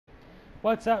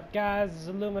What's up, guys? This is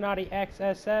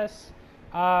Illuminati-X-SS.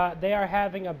 They are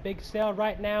having a big sale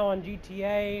right now on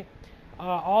GTA.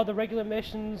 All the regular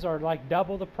missions are like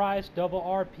double the price, double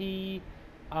RP.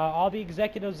 All the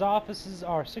executives' offices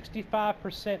are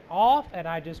 65% off, and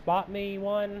I just bought me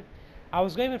one. I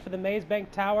was aiming for the Maze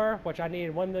Bank Tower, which I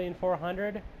needed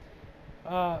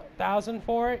 1,400,000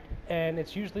 for it, and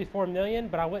it's usually 4 million.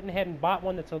 But I went ahead and bought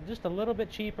one that's just a little bit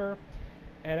cheaper,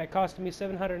 and it cost me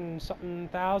 700 and something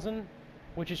thousand,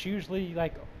 which is usually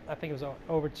like, I think it was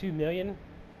over 2 million.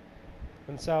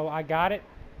 And so I got it.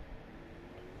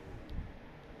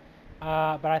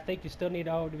 But I think you still need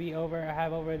to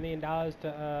have over $1 million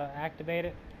to activate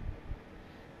it.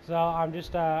 So I'm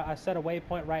just I set a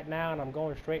waypoint right now, and I'm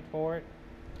going straight for it.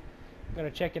 I'm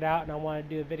gonna check it out, and I want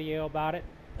to do a video about it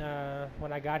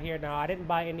when I got here. Now, I didn't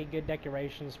buy any good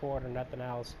decorations for it or nothing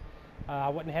else. I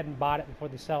went ahead and bought it before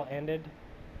the sale ended,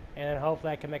 and then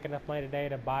hopefully I can make enough money today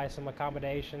to buy some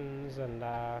accommodations and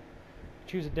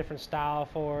choose a different style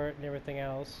for it and everything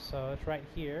else. So it's right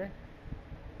here.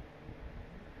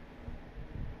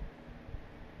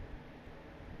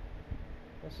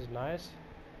 This is nice.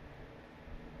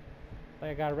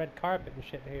 Like, I got a red carpet and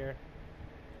shit here.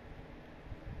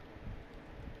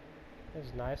 This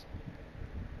is nice.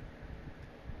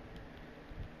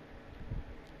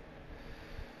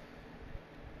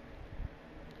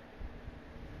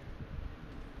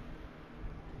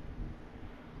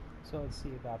 So let's see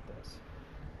about this.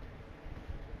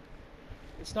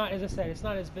 It's not, as I said, it's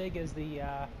not as big as the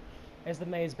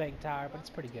Maze Bank Tower, but it's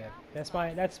pretty good. That's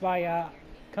my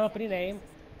company name.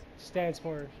 Stands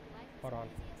for. Hold on.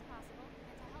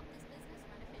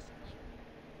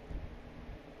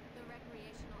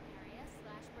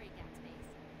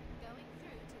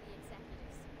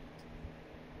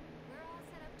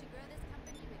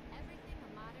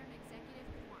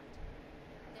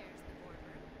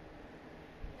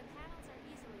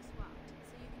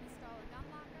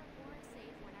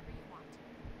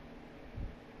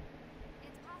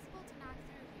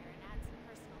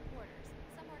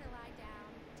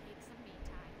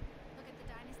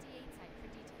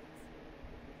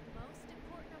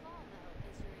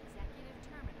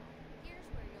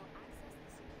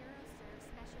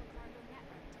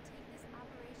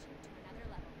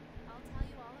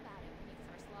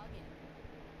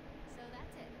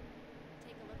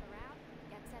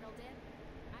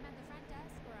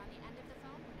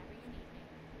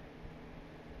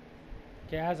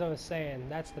 Okay, as I was saying,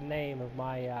 that's the name of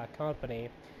my company.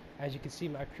 As you can see,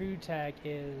 my crew tag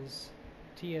is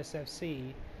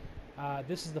TSFC.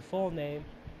 This is the full name,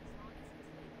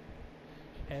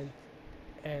 and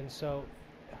so,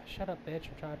 shut up, bitch!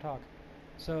 I'm trying to talk.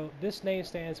 So this name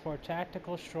stands for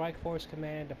Tactical Strike Force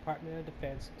Command, Department of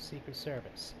Defense, Secret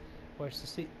Service. Which the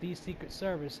Secret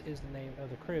Service is the name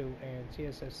of the crew, and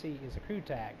TSFC is the crew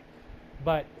tag.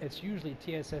 But it's usually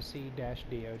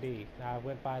TSFC-DOD. I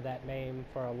went by that name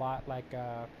for a lot, like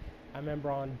I remember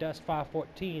on Dust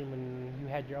 514 when you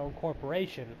had your own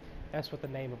corporation, that's what the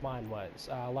name of mine was.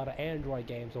 A lot of Android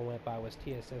games I went by was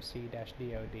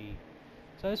TSFC-DOD.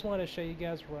 So I just wanted to show you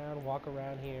guys around, walk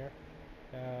around here.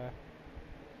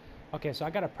 Okay, so I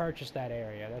gotta purchase that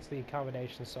area. That's the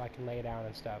accommodation, so I can lay down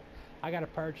and stuff. I gotta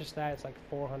purchase that. It's like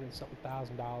 $400-something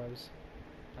thousand.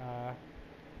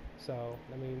 So,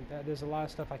 I mean, there's a lot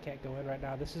of stuff I can't go in right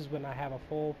now. This is when I have a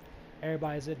full,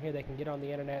 everybody's in here, they can get on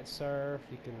the internet, surf,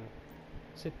 you can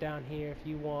sit down here if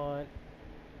you want.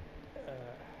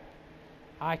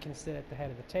 I can sit at the head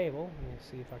of the table. Let me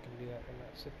see if I can do that and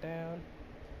not sit down.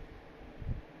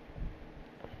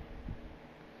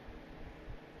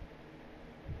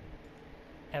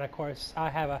 And of course, I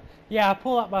have a, yeah, I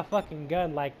pull out my fucking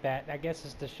gun like that. I guess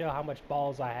it's to show how much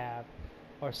balls I have.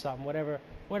 Or something, whatever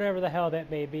the hell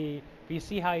that may be. But you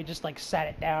see how he just like sat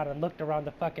it down and looked around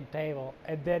the fucking table,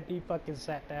 and then he fucking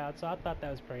sat down. So I thought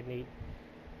that was pretty neat.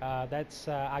 I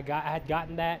had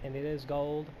gotten that, and it is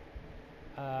gold.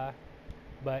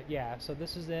 But yeah, so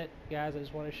this is it, guys. I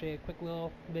just want to show you a quick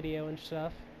little video and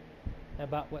stuff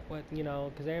about what you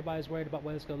know, because everybody's worried about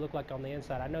what it's gonna look like on the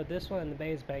inside. I know this one and the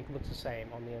Maze Bank looks the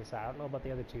same on the inside. I don't know about the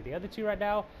other two. The other two right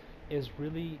now is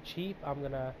really cheap. I'm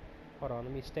gonna. Hold on,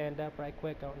 let me stand up right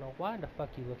quick. I don't know why the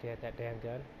fuck you looking at that damn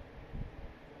gun.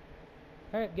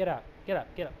 Alright, get up. Get up,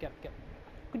 get up, get up, get up.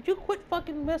 Could you quit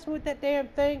fucking messing with that damn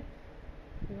thing?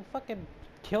 You'll fucking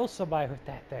kill somebody with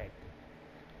that thing.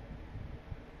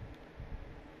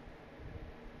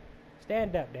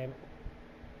 Stand up, damn it.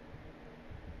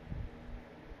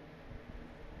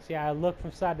 See, I look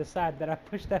from side to side, then I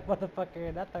push that motherfucker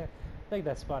in. I think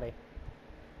that's funny.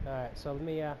 Alright, so let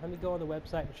me go on the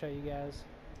website and show you guys.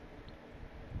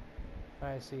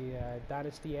 I see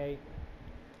Dynasty 8.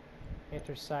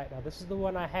 Enter site. Now this is the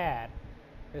one I had.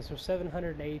 This was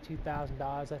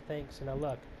 $782,000, I think. So now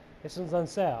look, this one's on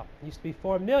sale. It used to be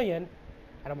 $4 million,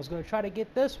 and I was going to try to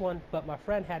get this one, but my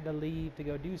friend had to leave to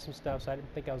go do some stuff, so I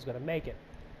didn't think I was going to make it.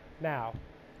 Now,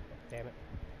 damn it.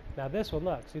 Now this one,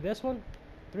 look, see this one,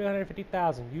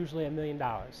 350,000, usually $1 million.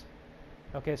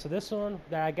 Okay, so this one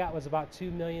that I got was about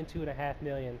 2 million, 2.5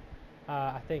 million,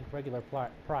 I think regular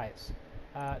price.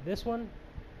 This one's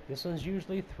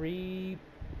usually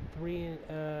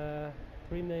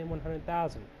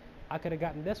 3,100,000. I could have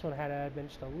gotten this one had I been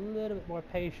just a little bit more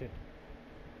patient,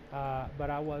 but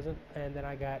I wasn't. And then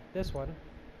I got this one,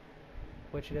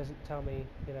 which doesn't tell me,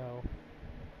 you know,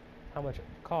 how much it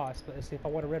costs. But let's see if I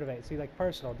want to renovate. See, like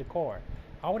personal decor.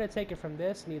 I want to take it from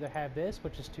this and either have this,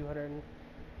 which is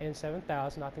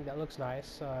 207,000. I think that looks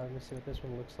nice. Let me see what this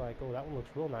one looks like. Oh, that one looks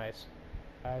real nice.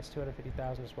 It's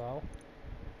 250,000 as well.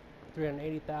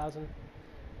 380,000.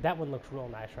 That one looks real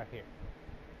nice right here.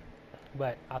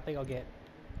 But I think I'll get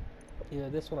either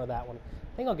this one or that one.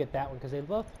 I think I'll get that one because they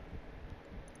both.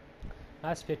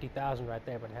 That's 50,000 right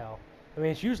there. But hell, I mean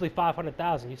it's usually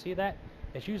 500,000. You see that?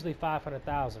 It's usually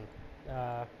 500,000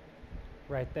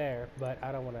 right there. But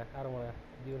I don't want to.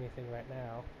 Do anything right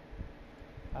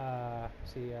now.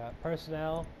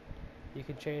 Personnel. You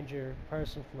can change your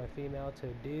person from a female to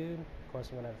a dude. Of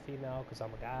course, I'm gonna have a female because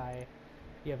I'm a guy.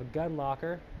 You have a gun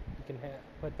locker. You can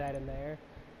put that in there.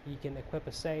 You can equip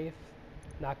a safe.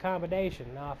 Now,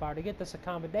 accommodation. Now, if I were to get this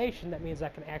accommodation, that means I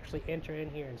can actually enter in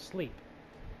here and sleep.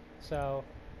 So,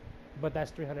 but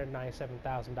that's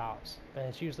 $397,000, and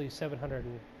it's usually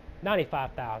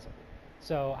 $795,000.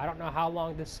 So I don't know how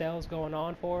long this sale is going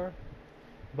on for,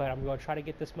 but I'm going to try to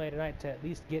get this money tonight to at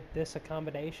least get this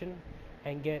accommodation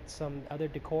and get some other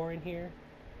decor in here,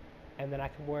 and then I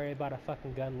can worry about a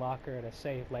fucking gun locker and a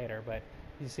safe later. But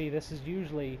you see, this is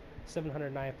usually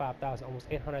 $795,000, almost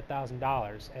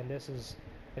 $800,000, and this is,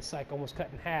 it's like almost cut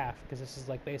in half because this is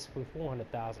like basically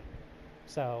 $400,000.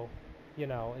 So, you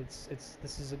know, this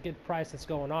is a good price that's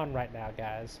going on right now,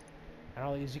 guys.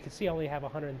 And as you can see, I only have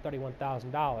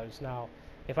 $131,000. Now,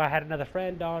 if I had another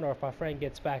friend on, or if my friend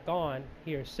gets back on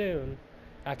here soon,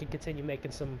 I can continue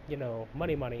making some, you know,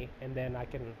 money, and then I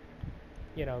can,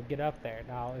 you know, get up there.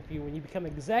 Now, when you become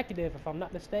executive, if I'm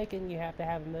not mistaken, you have to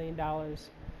have $1 million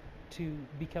to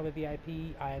become a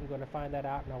VIP. I am going to find that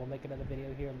out, and I will make another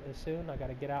video here soon. I got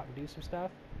to get out and do some stuff.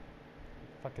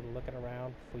 Fucking looking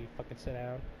around before you fucking sit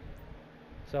down.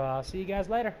 So I'll see you guys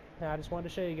later. I just wanted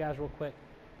to show you guys real quick.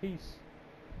 Peace.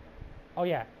 Oh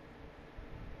yeah.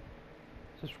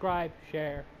 Subscribe,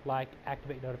 share, like,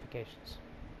 activate notifications.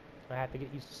 I have to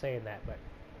get used to saying that, but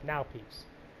now peace.